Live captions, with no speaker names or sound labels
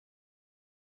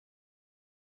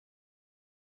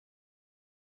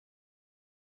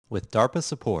With DARPA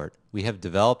support, we have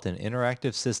developed an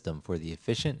interactive system for the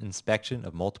efficient inspection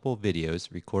of multiple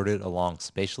videos recorded along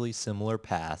spatially similar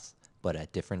paths, but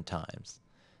at different times.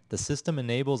 The system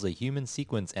enables a human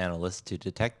sequence analyst to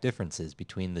detect differences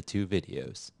between the two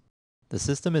videos. The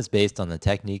system is based on the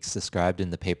techniques described in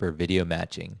the paper Video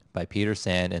Matching by Peter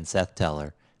Sand and Seth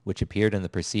Teller, which appeared in the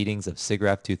Proceedings of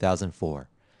SIGGRAPH 2004.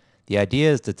 The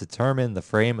idea is to determine the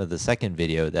frame of the second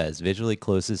video that is visually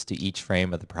closest to each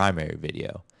frame of the primary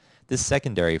video. This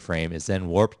secondary frame is then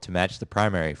warped to match the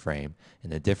primary frame, and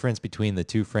the difference between the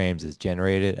two frames is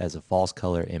generated as a false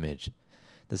color image.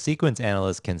 The sequence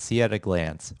analyst can see at a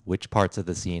glance which parts of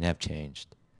the scene have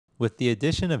changed. With the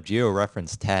addition of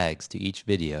georeference tags to each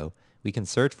video, we can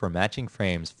search for matching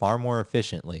frames far more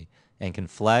efficiently and can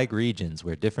flag regions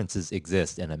where differences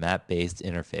exist in a map-based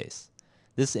interface.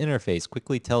 This interface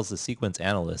quickly tells the sequence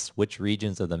analyst which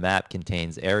regions of the map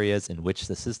contains areas in which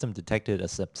the system detected a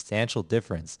substantial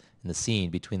difference in the scene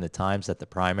between the times that the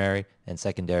primary and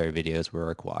secondary videos were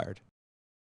acquired.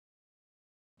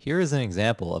 Here is an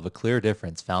example of a clear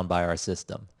difference found by our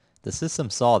system. The system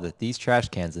saw that these trash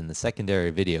cans in the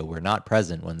secondary video were not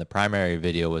present when the primary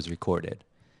video was recorded.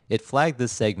 It flagged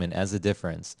this segment as a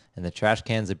difference, and the trash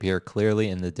cans appear clearly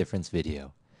in the difference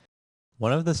video.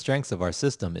 One of the strengths of our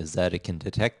system is that it can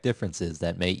detect differences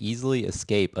that may easily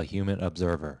escape a human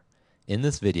observer. In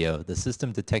this video, the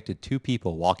system detected two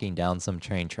people walking down some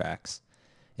train tracks.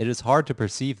 It is hard to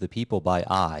perceive the people by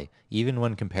eye, even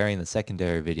when comparing the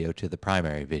secondary video to the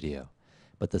primary video.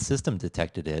 But the system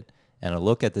detected it, and a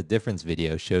look at the difference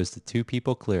video shows the two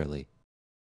people clearly.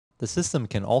 The system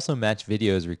can also match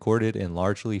videos recorded in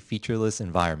largely featureless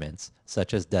environments,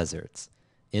 such as deserts.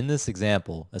 In this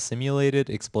example, a simulated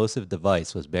explosive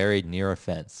device was buried near a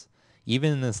fence.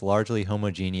 Even in this largely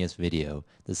homogeneous video,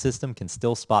 the system can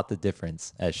still spot the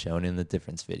difference, as shown in the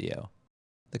difference video.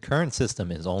 The current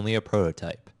system is only a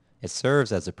prototype. It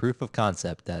serves as a proof of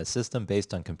concept that a system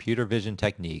based on computer vision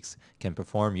techniques can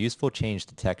perform useful change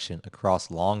detection across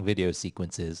long video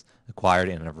sequences acquired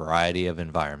in a variety of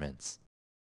environments.